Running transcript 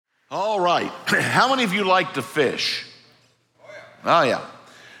All right. How many of you like to fish? Oh, yeah.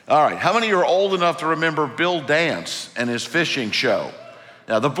 All right. How many are old enough to remember Bill Dance and his fishing show?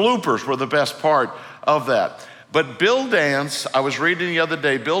 Now, the bloopers were the best part of that. But Bill Dance, I was reading the other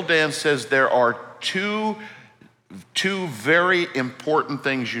day, Bill Dance says there are two very important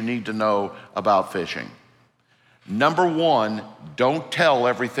things you need to know about fishing. Number one, don't tell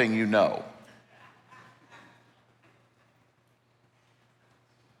everything you know.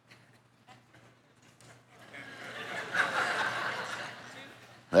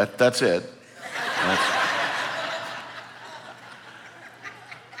 That's it.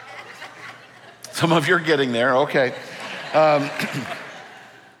 Some of you are getting there, okay.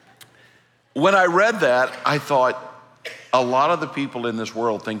 When I read that, I thought a lot of the people in this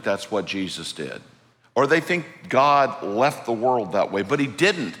world think that's what Jesus did. Or they think God left the world that way, but he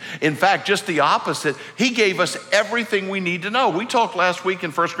didn't. In fact, just the opposite. He gave us everything we need to know. We talked last week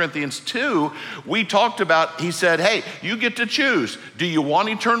in 1 Corinthians 2, we talked about, he said, hey, you get to choose. Do you want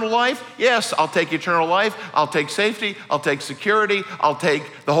eternal life? Yes, I'll take eternal life. I'll take safety. I'll take security. I'll take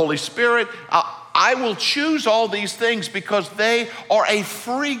the Holy Spirit. I will choose all these things because they are a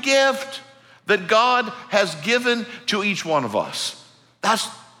free gift that God has given to each one of us.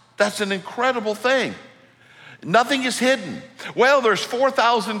 That's an incredible thing. Nothing is hidden. Well, there's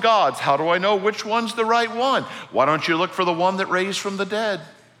 4,000 gods. How do I know which one's the right one? Why don't you look for the one that raised from the dead?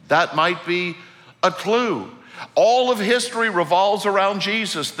 That might be a clue. All of history revolves around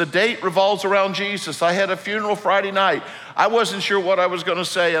Jesus. The date revolves around Jesus. I had a funeral Friday night. I wasn't sure what I was going to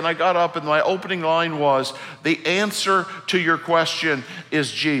say, and I got up, and my opening line was, the answer to your question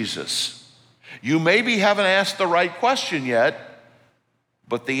is Jesus. You maybe haven't asked the right question yet,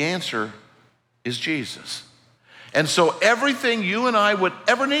 but the answer is Jesus. And so everything you and I would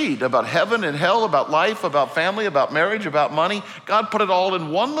ever need about heaven and hell, about life, about family, about marriage, about money, God put it all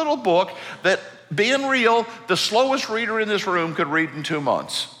in one little book that, being real, the slowest reader in this room could read in 2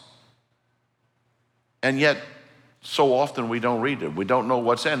 months. And yet, so often we don't read it. We don't know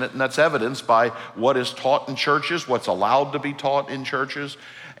what's in it, and that's evidenced by what is taught in churches, what's allowed to be taught in churches,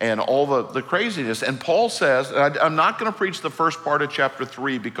 and all the craziness. And Paul says, and I'm not going to preach the first part of chapter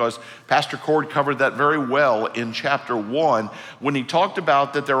 3 because Pastor Cord covered that very well in chapter 1 when he talked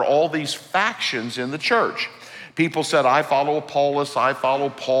about that there are all these factions in the church. People said, I follow Apollos, I follow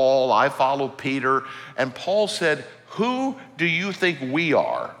Paul, I follow Peter. And Paul said, who do you think we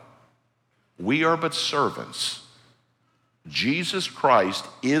are? We are but servants. Jesus Christ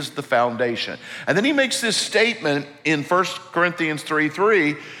is the foundation. And then he makes this statement in 1 Corinthians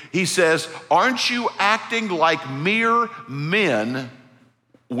 3:3. He says, aren't you acting like mere men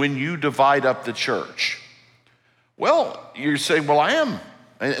when you divide up the church? Well, you're saying, well, I am.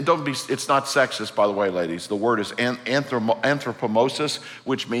 And it's not sexist, by the way, ladies. The word is anthropomorphosis,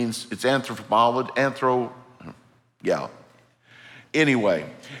 which means it's Anyway,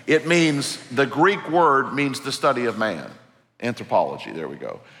 it means, the Greek word means the study of man. Anthropology, there we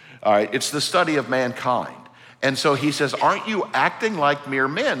go. All right, it's the study of mankind. And so he says, aren't you acting like mere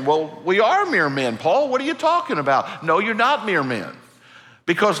men? Well, we are mere men, Paul. What are you talking about? No, you're not mere men.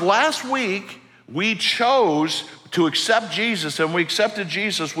 Because last week, we chose to accept Jesus, and we accepted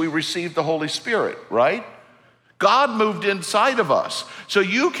Jesus, we received the Holy Spirit, right? God moved inside of us. So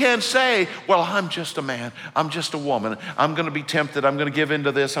you can't say, well, I'm just a man, I'm just a woman, I'm going to be tempted, I'm going to give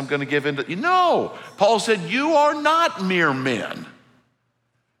into this, I'm going to give into... No, Paul said, you are not mere men.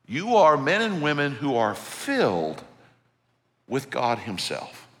 You are men and women who are filled with God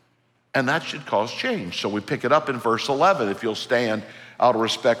himself. And that should cause change. So we pick it up in verse 11, if you'll stand out of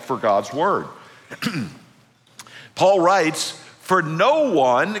respect for God's word. Paul writes, for no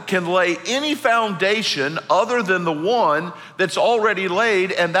one can lay any foundation other than the one that's already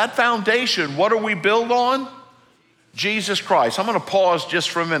laid. And that foundation, what do we build on? Jesus Christ. I'm going to pause just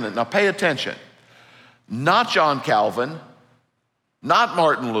for a minute. Now pay attention. Not John Calvin, not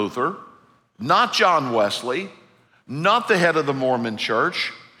Martin Luther, not John Wesley, not the head of the Mormon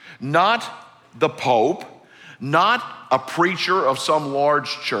church, not the Pope, not a preacher of some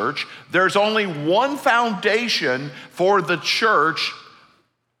large church. There's only one foundation for the church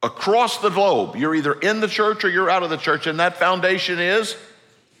across the globe. You're either in the church or you're out of the church, and that foundation is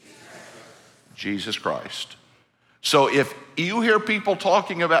Jesus Christ. So if you hear people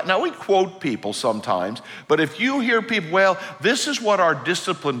talking about, now we quote people sometimes, but if you hear people, well, this is what our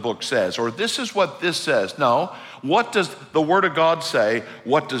discipline book says, or this is what this says. No, what does the Word of God say?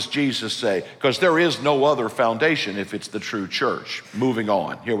 What does Jesus say? Because there is no other foundation if it's the true church. Moving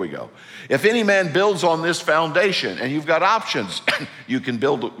on, here we go. If any man builds on this foundation, and you've got options, you can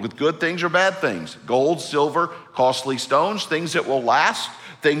build with good things or bad things, gold, silver, costly stones, things that will last,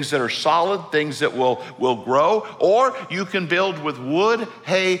 things that are solid, things that will grow, or you can build with wood,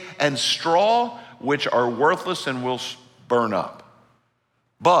 hay, and straw, which are worthless and will burn up.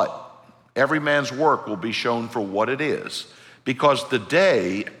 But every man's work will be shown for what it is, because the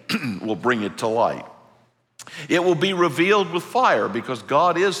day will bring it to light. It will be revealed with fire, because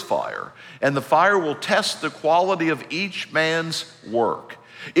God is fire, and the fire will test the quality of each man's work.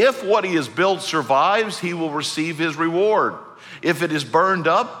 If what he has built survives, he will receive his reward. If it is burned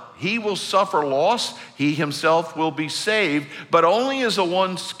up, he will suffer loss. He himself will be saved, but only as a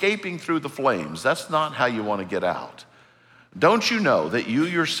one escaping through the flames. That's not how you want to get out. Don't you know that you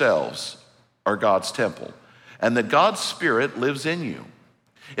yourselves are God's temple, and that God's Spirit lives in you?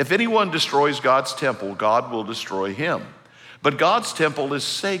 If anyone destroys God's temple, God will destroy him. But God's temple is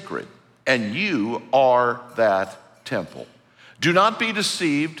sacred, and you are that temple. Do not be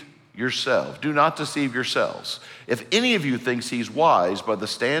deceived yourselves. Do not deceive yourselves. If any of you thinks he's wise by the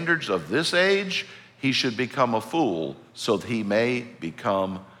standards of this age, he should become a fool so that he may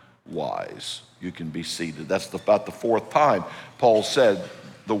become wise. You can be seated. That's about the fourth time Paul said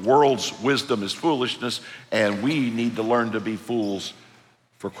the world's wisdom is foolishness, and we need to learn to be fools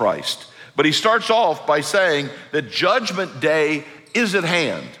for Christ. But he starts off by saying that judgment day is at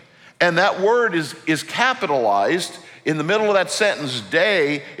hand. And that word is capitalized. In the middle of that sentence,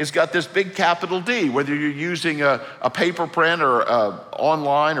 day, has got this big capital D, whether you're using a paper print or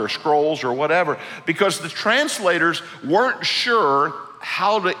online or scrolls or whatever, because the translators weren't sure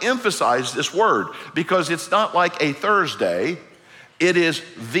how to emphasize this word, because it's not like a Thursday. It is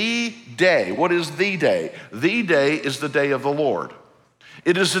the day. What is the day? The day is the day of the Lord.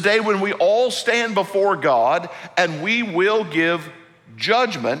 It is the day when we all stand before God and we will give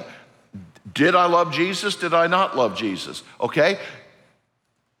judgment. Did I love Jesus? Did I not love Jesus? Okay,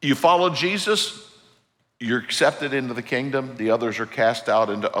 you followed Jesus, you're accepted into the kingdom. The others are cast out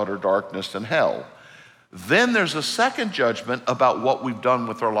into utter darkness and hell. Then there's a second judgment about what we've done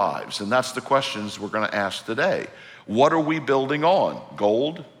with our lives, and that's the questions we're going to ask today. What are we building on?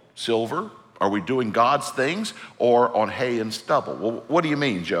 Gold, silver? Are we doing God's things, or on hay and stubble? Well, what do you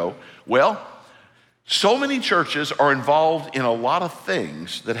mean, Joe? Well, so many churches are involved in a lot of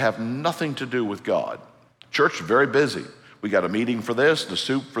things that have nothing to do with God. Church is very busy. We got a meeting for this, and a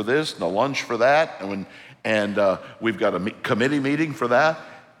soup for this, and a lunch for that, and we've got a committee meeting for that.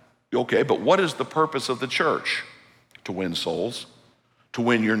 Okay, but what is the purpose of the church? To win souls, to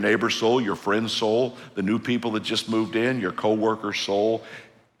win your neighbor's soul, your friend's soul, the new people that just moved in, your coworker's soul,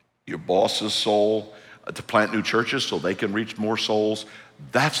 your boss's soul, to plant new churches so they can reach more souls.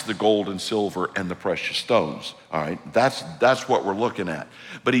 That's the gold and silver and the precious stones, all right? That's what we're looking at.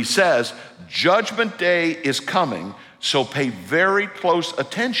 But he says, judgment day is coming, so pay very close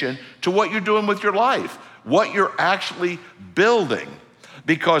attention to what you're doing with your life, what you're actually building.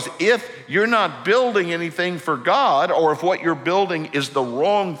 Because if you're not building anything for God, or if what you're building is the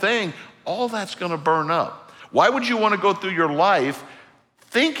wrong thing, all that's gonna burn up. Why would you wanna go through your life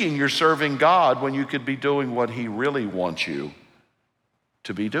thinking you're serving God when you could be doing what he really wants you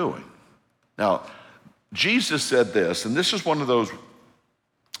to be doing? Now, Jesus said this, and this is one of those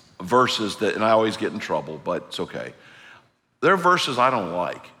verses that, and I always get in trouble, but it's okay. There are verses I don't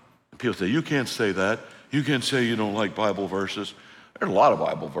like. People say, you can't say that. You can't say you don't like Bible verses. There are a lot of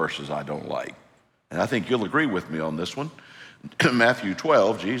Bible verses I don't like. And I think you'll agree with me on this one. In Matthew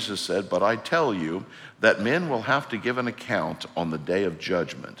 12, Jesus said, but I tell you that men will have to give an account on the day of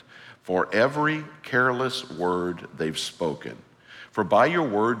judgment for every careless word they've spoken. For by your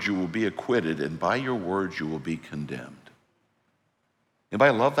words you will be acquitted, and by your words you will be condemned.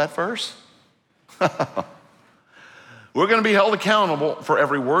 Anybody love that verse? We're going to be held accountable for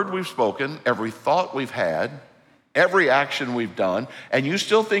every word we've spoken, every thought we've had, every action we've done, and you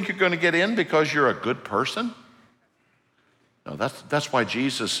still think you're going to get in because you're a good person? No, that's why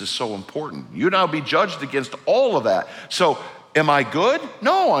Jesus is so important. You now be judged against all of that. So, am I good?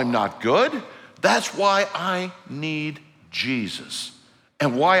 No, I'm not good. That's why I need Jesus,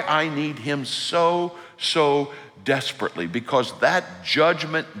 and why I need him so desperately, because that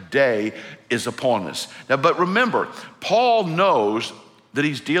judgment day is upon us. Now, but remember, Paul knows that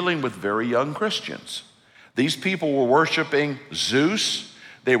he's dealing with very young Christians. These people were worshiping Zeus.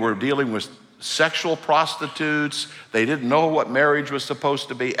 They were dealing with sexual prostitutes. They didn't know what marriage was supposed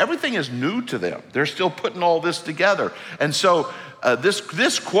to be. Everything is new to them. They're still putting all this together. And so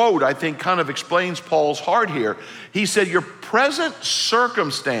this quote, I think, kind of explains Paul's heart here. He said, your present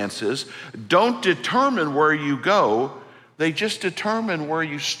circumstances don't determine where you go. They just determine where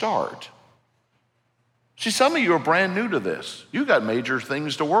you start. See, some of you are brand new to this. You got major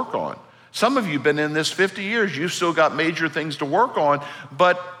things to work on. Some of you have been in this 50 years. You've still got major things to work on,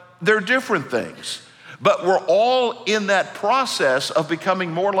 but they're different things. But we're all in that process of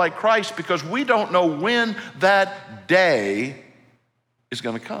becoming more like Christ because we don't know when that day is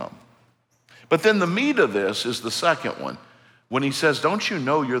going to come. But then the meat of this is the second one, when he says, don't you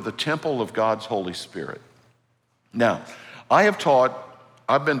know you're the temple of God's Holy Spirit? Now,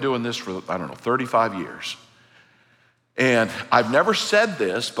 I've been doing this for, 35 years. And I've never said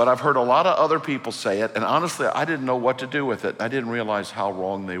this, but I've heard a lot of other people say it, and honestly, I didn't know what to do with it. I didn't realize how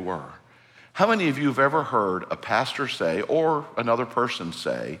wrong they were. How many of you have ever heard a pastor say, or another person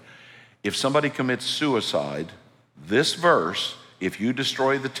say, if somebody commits suicide, this verse, if you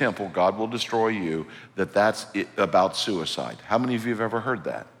destroy the temple, God will destroy you, that's it about suicide? How many of you have ever heard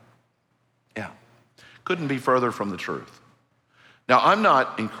that? Yeah. Couldn't be further from the truth. Now, I'm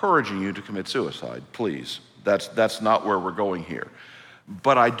not encouraging you to commit suicide, please. That's not where we're going here.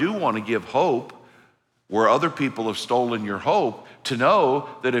 But I do want to give hope where other people have stolen your hope, to know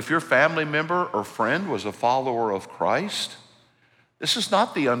that if your family member or friend was a follower of Christ, this is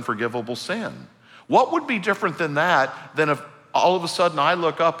not the unforgivable sin. What would be different than that than if all of a sudden I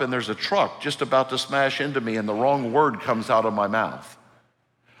look up and there's a truck just about to smash into me and the wrong word comes out of my mouth?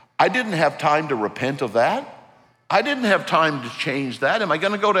 I didn't have time to repent of that. I didn't have time to change that. Am I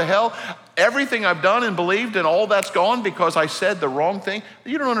going to go to hell? Everything I've done and believed and all that's gone because I said the wrong thing?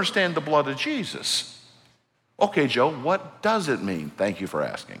 You don't understand the blood of Jesus. Okay, Joe, what does it mean? Thank you for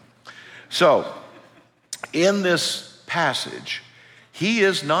asking. So, in this passage, he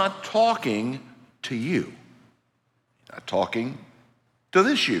is not talking to you. He's not talking to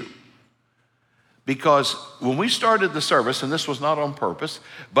this you. Because when we started the service, and this was not on purpose,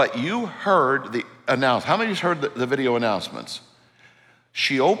 but you heard the announcement. How many of you heard the video announcements?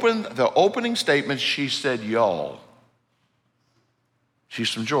 She opened the opening statement, she said, y'all. She's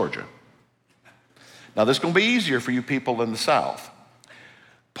from Georgia. Now, this is going to be easier for you people in the South.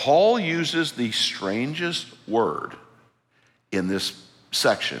 Paul uses the strangest word in this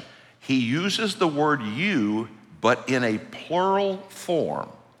section. He uses the word you, but in a plural form,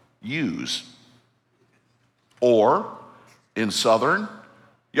 use. Or, in Southern,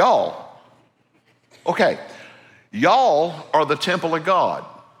 y'all. Okay, y'all are the temple of God.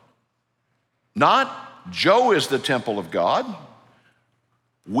 Not Joe is the temple of God.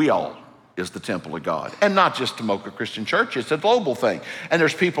 We all is the temple of God. And not just Tomoka Christian Church, it's a global thing. And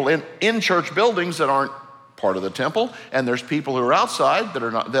there's people in church buildings that aren't part of the temple, and there's people who are outside that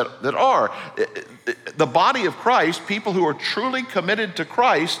are not, that are. The body of Christ, people who are truly committed to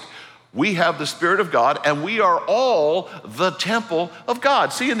Christ, we have the Spirit of God, and we are all the temple of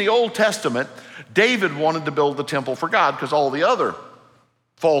God. See, in the Old Testament, David wanted to build the temple for God because all the other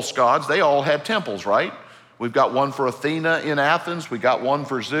false gods, they all had temples, right? We've got one for Athena in Athens. We got one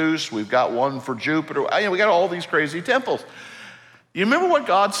for Zeus. We've got one for Jupiter. We got all these crazy temples. You remember what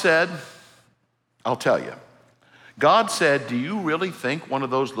God said? I'll tell you. God said, do you really think one of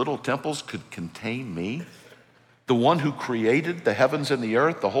those little temples could contain me? The one who created the heavens and the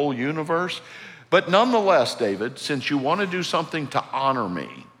earth, the whole universe? But nonetheless, David, since you want to do something to honor me,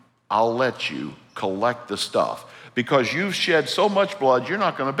 I'll let you collect the stuff. Because you've shed so much blood, you're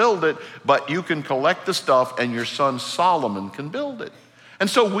not going to build it, but you can collect the stuff and your son Solomon can build it. And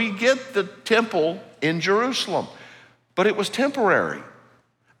so we get the temple in Jerusalem, but it was temporary.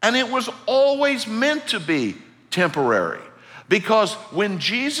 And it was always meant to be temporary. Because when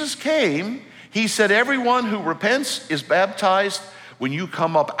Jesus came, he said, everyone who repents is baptized. When you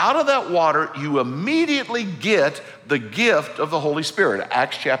come up out of that water, you immediately get the gift of the Holy Spirit.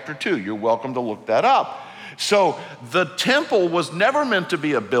 Acts chapter 2, you're welcome to look that up. So the temple was never meant to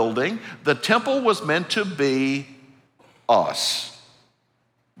be a building. The temple was meant to be us,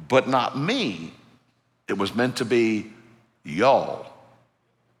 but not me. It was meant to be y'all.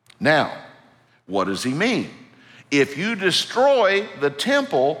 Now, what does he mean? If you destroy the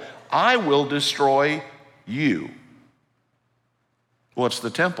temple, I will destroy you. What's the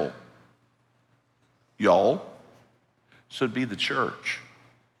temple? Y'all. So it'd be the church.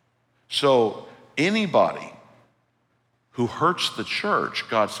 So anybody who hurts the church,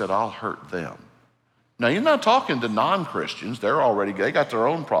 God said, I'll hurt them. Now, you're not talking to non-Christians. They got their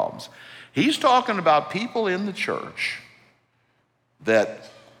own problems. He's talking about people in the church that,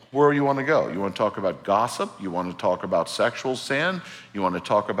 where you want to go? You want to talk about gossip? You want to talk about sexual sin? You want to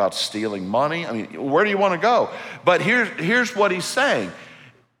talk about stealing money? I mean, where do you want to go? But here's what he's saying.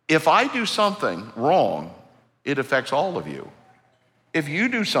 If I do something wrong, it affects all of you. If you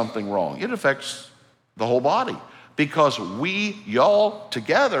do something wrong, it affects the whole body, because y'all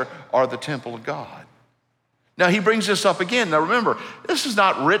together are the temple of God. Now, he brings this up again. Now, remember, this is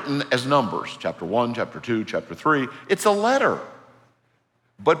not written as numbers, chapter 1, chapter 2, chapter 3. It's a letter.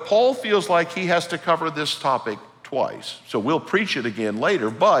 But Paul feels like he has to cover this topic twice. So we'll preach it again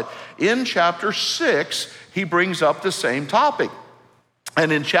later. But in chapter 6, he brings up the same topic.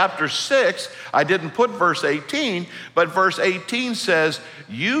 And in chapter 6, I didn't put verse 18, but verse 18 says,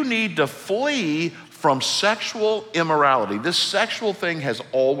 you need to flee from sexual immorality. This sexual thing has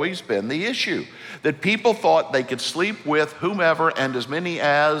always been the issue. That people thought they could sleep with whomever and as many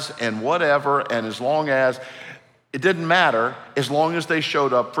as and whatever and as long as, it didn't matter as long as they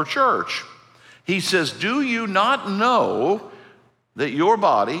showed up for church. He says, do you not know that your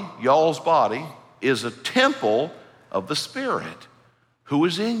body, y'all's body, is a temple of the Spirit who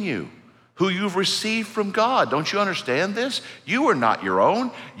is in you, who you've received from God? Don't you understand this? You are not your own.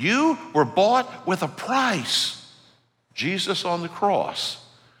 You were bought with a price, Jesus on the cross.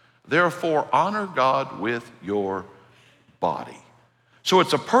 Therefore, honor God with your body. So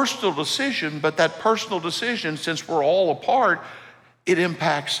it's a personal decision, but that personal decision, since we're all apart, it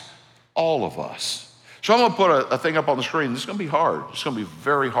impacts all of us. So I'm going to put a thing up on the screen. This is going to be hard. It's going to be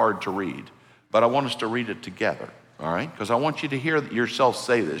very hard to read, but I want us to read it together, all right? Because I want you to hear yourself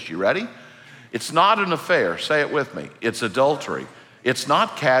say this. You ready? It's not an affair. Say it with me. It's adultery. It's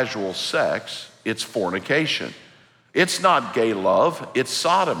not casual sex. It's fornication. It's not gay love. It's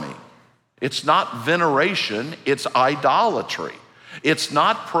sodomy. It's not veneration. It's idolatry. It's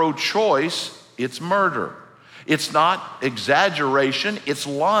not pro-choice. It's murder. It's not exaggeration. It's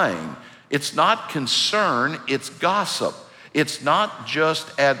lying. It's not concern. It's gossip. It's not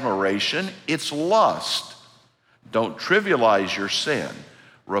just admiration. It's lust. Don't trivialize your sin.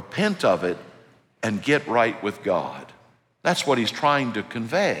 Repent of it and get right with God. That's what he's trying to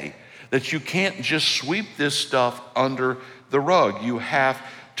convey, that you can't just sweep this stuff under the rug. You have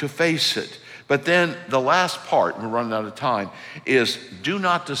to face it. But then the last part, we're running out of time, is do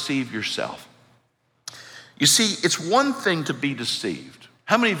not deceive yourself. You see, it's one thing to be deceived.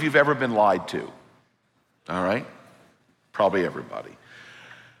 How many of you have ever been lied to? All right? Probably everybody.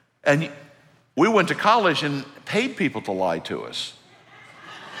 And we went to college and paid people to lie to us.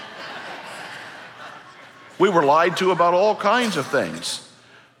 We were lied to about all kinds of things.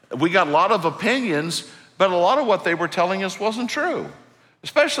 We got a lot of opinions, but a lot of what they were telling us wasn't true,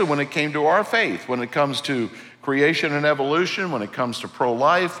 especially when it came to our faith, when it comes to creation and evolution, when it comes to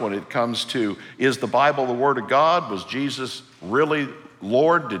pro-life, when it comes to, is the Bible the Word of God? Was Jesus really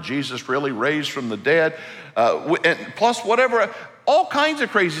Lord? Did Jesus really raise from the dead? And plus whatever, all kinds of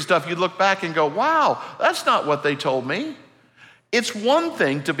crazy stuff. You'd look back and go, wow, that's not what they told me. It's one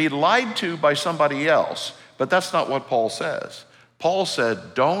thing to be lied to by somebody else, but that's not what Paul says. Paul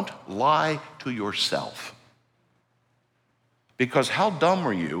said, don't lie to yourself. Because how dumb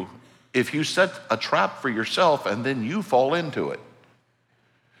are you if you set a trap for yourself and then you fall into it?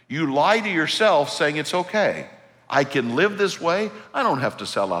 You lie to yourself saying it's okay. I can live this way. I don't have to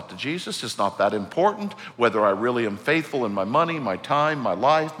sell out to Jesus. It's not that important whether I really am faithful in my money, my time, my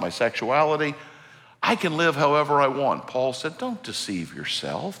life, my sexuality. I can live however I want. Paul said, don't deceive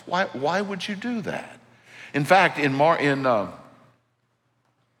yourself. Why would you do that? In fact, in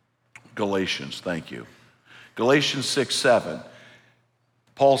Galatians, thank you. Galatians 6:7,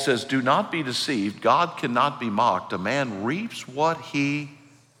 Paul says, do not be deceived. God cannot be mocked. A man reaps what he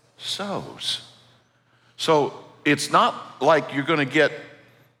sows. So it's not like you're going to get,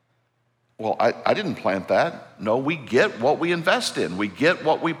 well, I didn't plant that. No, we get what we invest in. We get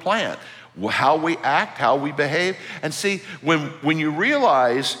what we plant. How we act, how we behave. And see, when you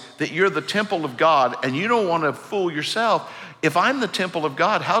realize that you're the temple of God and you don't want to fool yourself, if I'm the temple of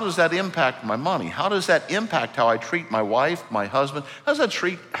God, how does that impact my money? How does that impact how I treat my wife, my husband? How does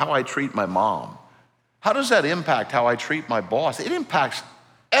that how I treat my mom? How does that impact how I treat my boss? It impacts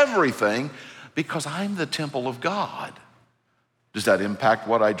everything because I'm the temple of God. Does that impact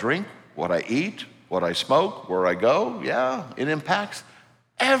what I drink, what I eat, what I smoke, where I go? Yeah, it impacts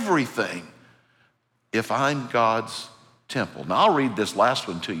everything if I'm God's temple. Now I'll read this last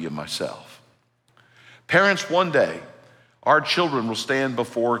one to you myself. Parents, one day, our children will stand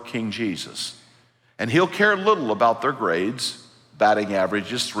before King Jesus, and he'll care little about their grades, batting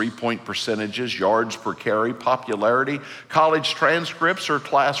averages, 3-point percentages, yards per carry, popularity, college transcripts, or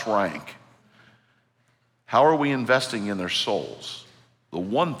class rank. How are we investing in their souls? The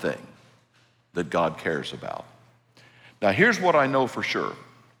one thing that God cares about. Now here's what I know for sure.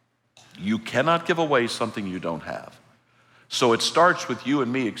 You cannot give away something you don't have. So it starts with you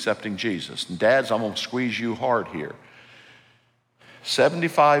and me accepting Jesus. And dads, I'm going to squeeze you hard here.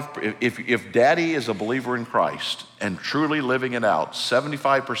 75, if daddy is a believer in Christ and truly living it out,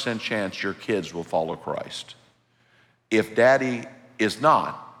 75% chance your kids will follow Christ. If daddy is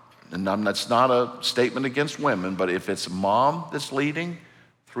not, and that's not a statement against women, but if it's mom that's leading,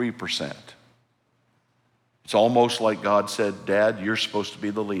 3%. It's almost like God said, Dad, you're supposed to be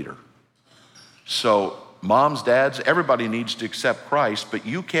the leader. So moms, dads, everybody needs to accept Christ, but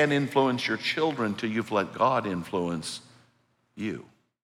you can't influence your children till you've let God influence you.